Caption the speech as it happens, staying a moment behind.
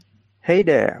Hey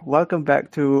there, welcome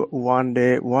back to One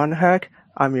Day One Hack.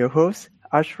 I'm your host,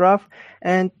 Ashraf,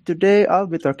 and today I'll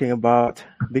be talking about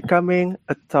becoming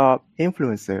a top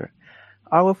influencer.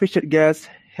 Our featured guest,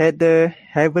 Heather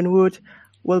Havenwood,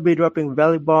 will be dropping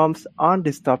value bombs on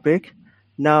this topic.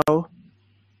 Now,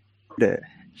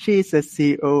 she is the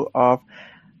CEO of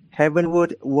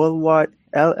Havenwood Worldwide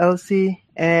LLC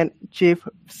and Chief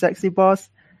Sexy Boss.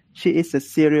 She is a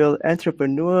serial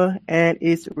entrepreneur and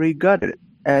is regarded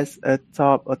as a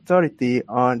top authority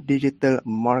on digital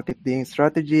marketing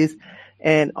strategies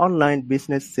and online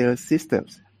business sales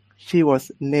systems. She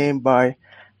was named by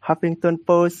Huffington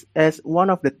Post as one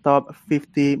of the top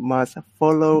 50 must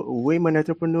follow women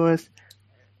entrepreneurs.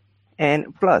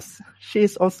 And plus, she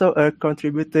is also a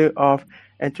contributor of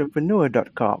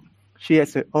entrepreneur.com. She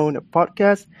has her own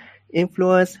podcast,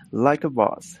 Influence Like a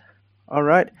Boss. All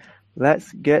right,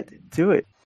 let's get to it.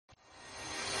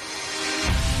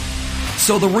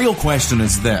 So the real question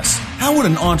is this: how would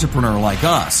an entrepreneur like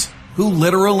us, who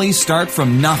literally start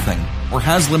from nothing or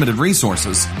has limited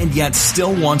resources and yet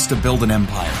still wants to build an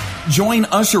empire, join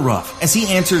Ashraf as he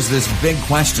answers this big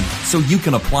question so you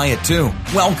can apply it too?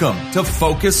 Welcome to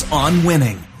Focus on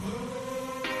Winning.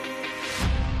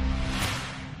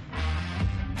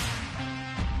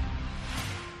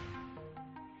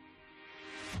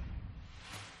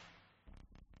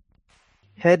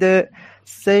 Heather,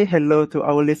 say hello to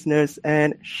our listeners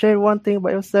and share one thing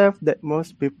about yourself that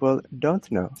most people don't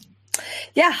know.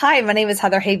 Yeah. Hi, my name is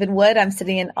Heather Havenwood. I'm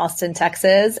sitting in Austin,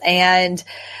 Texas. And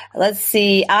let's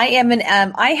see,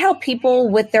 I help people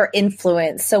with their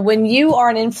influence. So when you are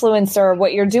an influencer,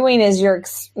 what you're doing is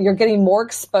you're getting more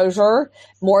exposure,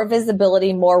 more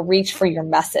visibility, more reach for your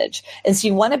message. And so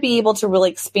you want to be able to really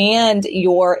expand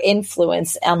your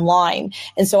influence online.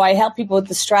 And so I help people with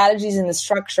the strategies and the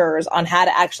structures on how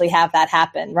to actually have that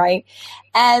happen, right?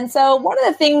 And so one of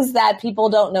the things that people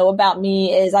don't know about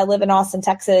me is I live in Austin,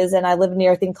 Texas, and I live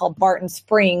near a thing called Barton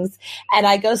Springs. And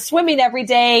I go swimming every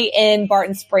day in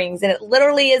Barton Springs. And it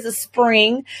literally is a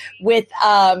spring with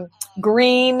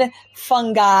green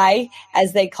fungi,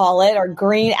 as they call it, or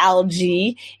green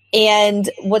algae. And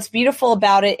what's beautiful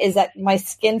about it is that my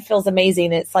skin feels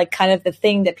amazing. It's like kind of the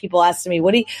thing that people ask me,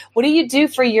 what do you do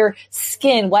for your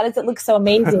skin? Why does it look so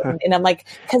amazing? And I'm like,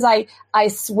 because I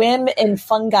swim in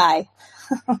fungi.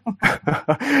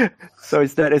 So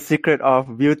is that a secret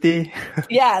of beauty?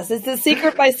 Yes, it's the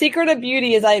secret. My secret of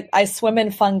beauty is I swim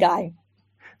in fungi.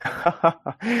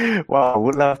 Wow, I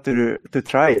would love to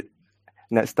try it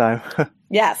next time.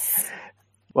 Yes.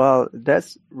 Well,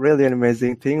 that's really an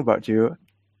amazing thing about you.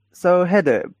 So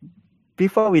Heather,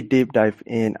 before we deep dive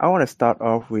in, I want to start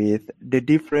off with the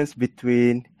difference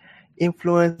between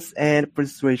influence and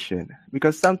persuasion,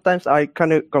 because sometimes I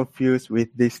kind of confused with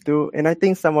these two, and I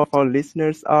think some of our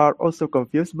listeners are also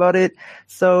confused about it.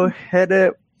 So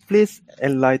Heather, please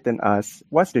enlighten us.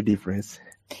 What's the difference?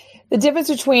 The difference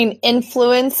between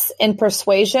influence and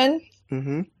persuasion?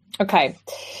 Mm-hmm. Okay.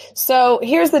 So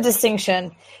here's the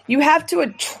distinction. You have to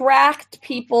attract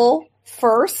people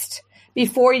first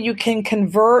before you can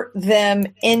convert them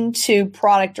into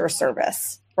product or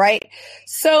service. Right?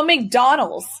 So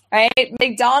McDonald's, right?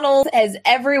 McDonald's is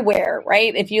everywhere,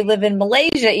 right? If you live in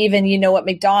Malaysia, even, you know what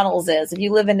McDonald's is. If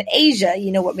you live in Asia,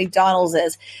 you know what McDonald's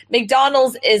is.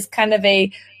 McDonald's is kind of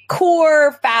a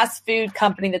core fast food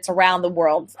company that's around the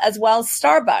world, as well as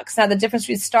Starbucks. Now, the difference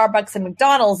between Starbucks and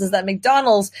McDonald's is that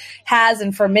McDonald's has,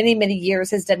 and for many, many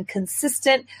years, has done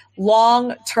consistent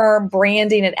long-term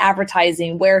branding and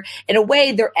advertising where, in a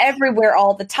way, they're everywhere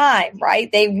all the time,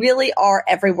 right? They really are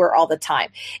everywhere all the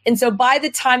time. And so by the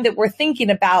time that we're thinking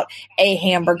about a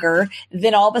hamburger,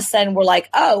 then all of a sudden we're like,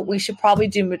 oh, we should probably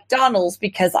do McDonald's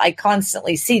because I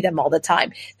constantly see them all the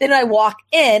time. Then I walk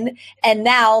in and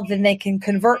now then they can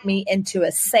convert me into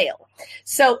a sale.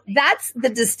 So that's the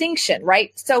distinction,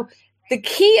 right? So the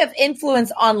key of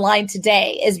influence online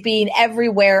today is being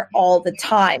everywhere all the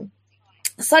time,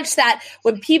 such that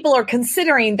when people are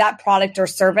considering that product or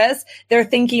service, they're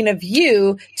thinking of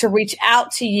you to reach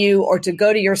out to you or to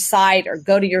go to your site or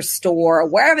go to your store or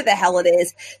wherever the hell it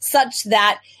is, such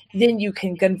that then you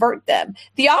can convert them.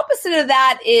 The opposite of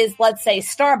that is, let's say,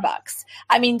 Starbucks.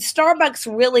 I mean,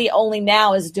 Starbucks really only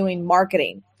now is doing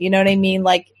marketing. You know what I mean?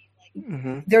 Like,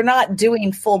 they're not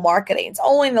doing full marketing. It's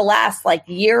only in the last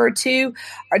year or two,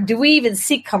 or do we even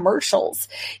see commercials?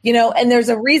 And there's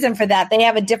a reason for that. They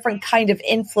have a different kind of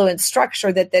influence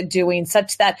structure that they're doing,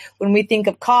 such that when we think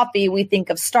of coffee, we think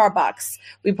of Starbucks.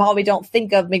 We probably don't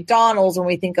think of McDonald's when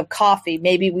we think of coffee.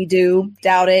 Maybe we do,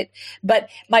 doubt it. But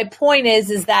my point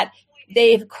is that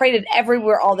they've created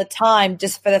everywhere all the time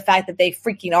just for the fact that they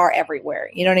freaking are everywhere.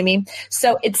 You know what I mean?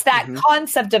 So it's that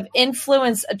concept of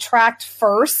influence, attract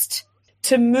first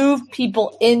to move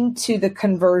people into the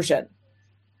conversion,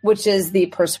 which is the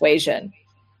persuasion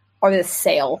or the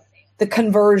sale, the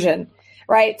conversion,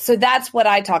 right? So that's what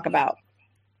I talk about.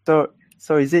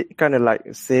 So is it kind of like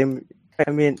the same?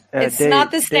 I mean, it's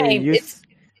not the same.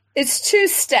 It's 2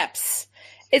 steps.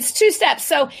 It's 2 steps.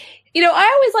 So, you know, I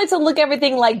always like to look at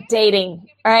everything like dating,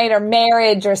 right? Or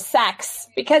marriage or sex,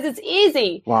 because it's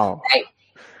easy. Wow. Right?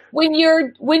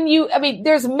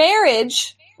 There's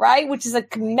marriage, right? Which is a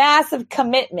massive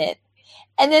commitment.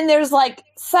 And then there's like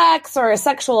sex or a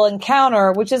sexual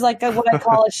encounter, which is like what I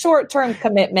call a short-term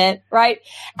commitment, right?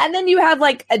 And then you have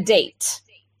like a date,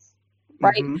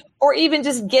 right? Or even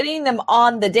just getting them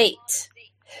on the date.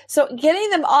 So getting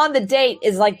them on the date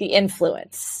is like the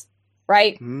influence,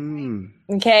 right?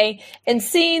 Okay. And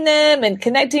seeing them and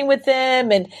connecting with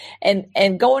them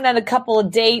and going on a couple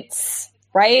of dates,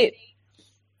 right?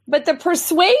 But the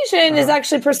persuasion is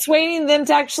actually persuading them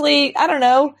to actually, I don't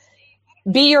know,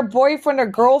 be your boyfriend or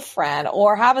girlfriend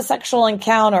or have a sexual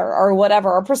encounter or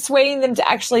whatever, or persuading them to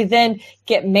actually then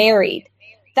get married.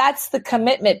 That's the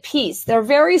commitment piece. They're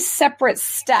very separate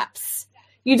steps.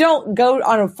 You don't go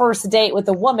on a first date with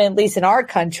a woman, at least in our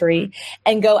country,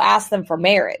 and go ask them for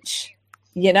marriage.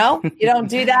 You know, you don't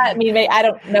do that. I mean, I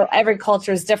don't know. Every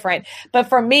culture is different. But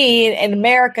for me, in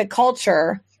America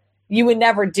culture, you would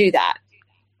never do that.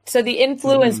 So the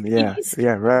influence piece,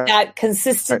 right. That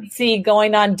consistency,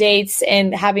 going on dates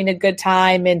and having a good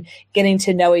time and getting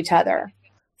to know each other.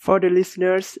 For the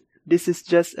listeners, this is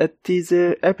just a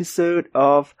teaser episode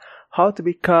of how to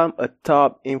become a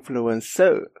top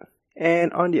influencer.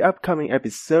 And on the upcoming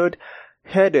episode,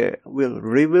 Heather will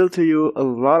reveal to you a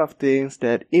lot of things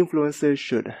that influencers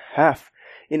should have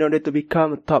in order to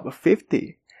become a top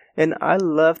 50. And I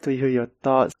love to hear your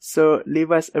thoughts, so leave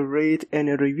us a rate and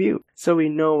a review so we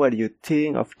know what you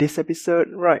think of this episode,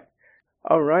 right?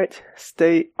 Alright,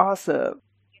 stay awesome!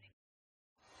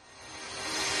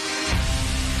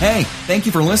 Hey, thank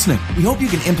you for listening. We hope you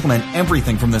can implement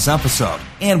everything from this episode.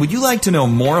 And would you like to know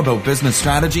more about business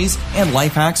strategies and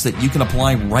life hacks that you can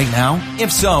apply right now?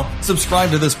 If so, subscribe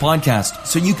to this podcast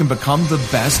so you can become the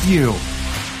best you.